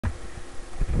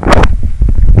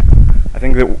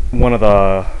think that one of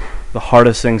the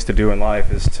hardest things to do in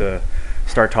life is to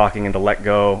start talking and to let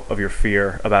go of your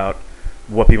fear about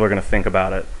what people are going to think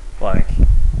about it. Like,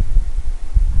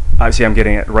 obviously I'm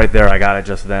getting it right there. I got it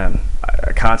just then.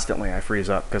 Constantly I freeze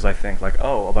up because I think like,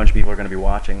 oh, a bunch of people are going to be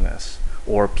watching this,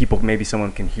 or maybe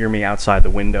someone can hear me outside the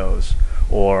windows,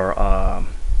 or a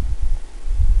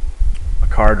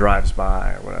car drives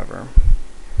by or whatever.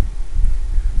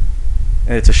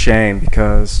 And it's a shame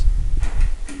because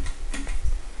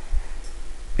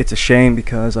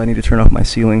I need to turn off my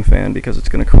ceiling fan because it's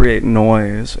going to create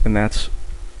noise, and that's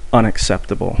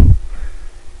unacceptable.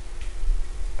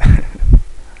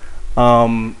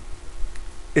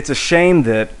 It's a shame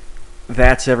that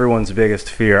that's everyone's biggest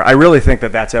fear. I really think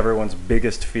that that's everyone's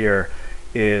biggest fear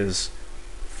is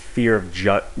fear of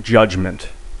judgment,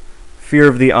 fear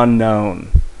of the unknown,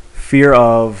 fear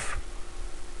of,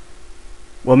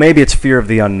 well, maybe it's fear of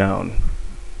the unknown.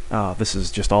 Oh, this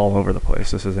is just all over the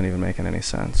place. This isn't even making any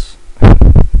sense.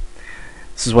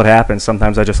 This is what happens.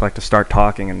 Sometimes I just like to start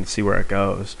talking and see where it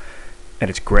goes. And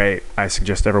it's great. I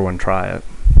suggest everyone try it.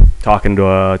 Talk into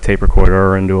a tape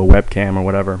recorder or into a webcam or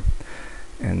whatever.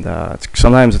 And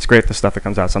sometimes it's great, the stuff that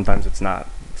comes out. Sometimes it's not.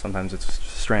 Sometimes it's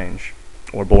strange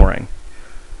or boring.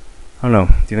 I don't know.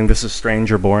 Do you think this is strange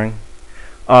or boring?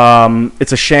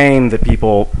 It's a shame that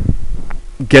people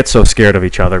get so scared of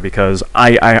each other, because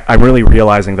I'm really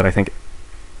realizing that I think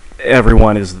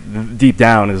everyone is, deep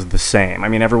down, is the same. I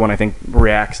mean, everyone, I think,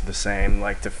 reacts the same,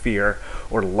 like to fear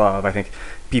or to love. I think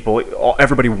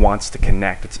everybody wants to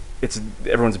connect. It's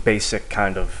everyone's basic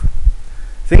kind of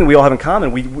thing that we all have in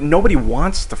common. Nobody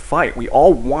wants to fight. We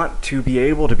all want to be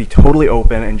able to be totally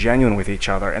open and genuine with each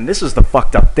other. And this is the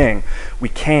fucked up thing. We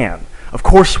can. Of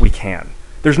course we can.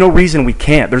 There's no reason we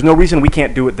can't. There's no reason we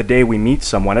can't do it the day we meet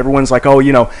someone. Everyone's like, oh,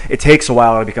 it takes a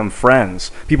while to become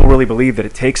friends. People really believe that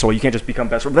it takes a while. You can't just become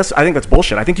best friends. I think that's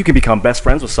bullshit. I think you can become best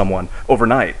friends with someone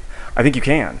overnight. I think you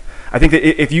can. I think that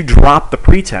if you drop the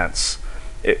pretense,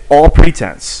 all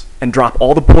pretense, and drop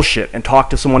all the bullshit and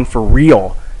talk to someone for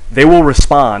real, they will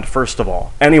respond, first of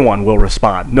all. Anyone will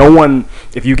respond. No one,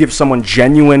 if you give someone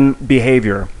genuine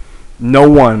behavior, no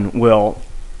one will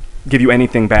give you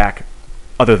anything back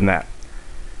other than that.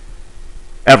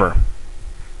 Ever.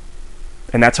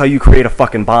 And that's how you create a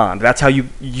fucking bond. That's how you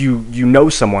know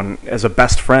someone as a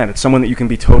best friend. It's someone that you can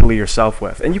be totally yourself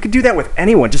with. And you can do that with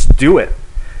anyone. Just do it.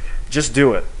 Just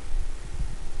do it.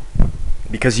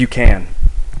 Because you can.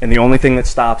 And the only thing that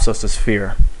stops us is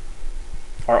fear.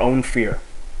 Our own fear.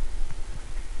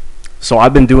 So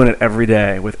I've been doing it every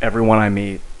day with everyone I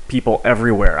meet. People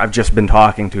everywhere. I've just been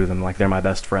talking to them like they're my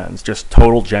best friends. Just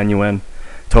total genuine.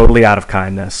 Totally out of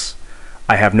kindness.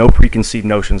 I have no preconceived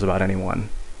notions about anyone.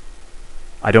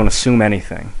 I don't assume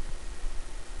anything.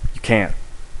 You can't.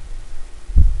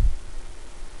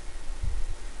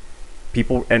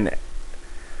 People and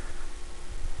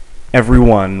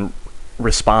everyone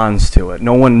responds to it.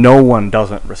 No one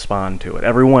doesn't respond to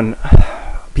it.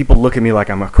 People look at me like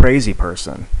I'm a crazy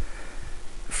person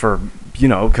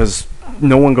because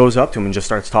no one goes up to them and just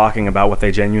starts talking about what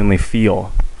they genuinely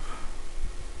feel.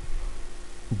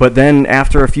 But then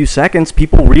after a few seconds,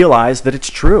 people realize that it's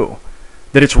true,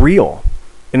 that it's real,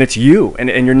 and it's you, and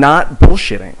you're not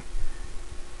bullshitting.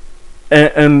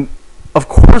 And of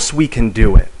course we can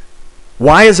do it.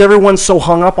 Why is everyone so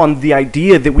hung up on the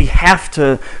idea that we have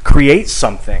to create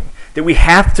something, that we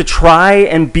have to try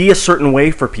and be a certain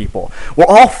way for people? We're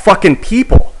all fucking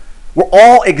people. We're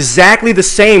all exactly the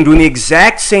same, doing the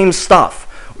exact same stuff,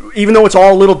 even though it's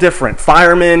all a little different.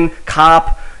 Fireman,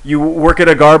 cop, you work at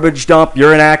a garbage dump,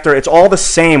 you're an actor, it's all the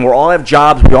same. We all have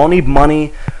jobs, we all need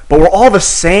money, but we're all the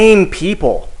same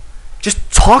people.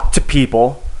 Just talk to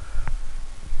people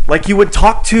like you would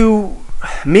talk to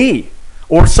me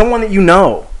or someone that you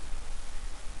know.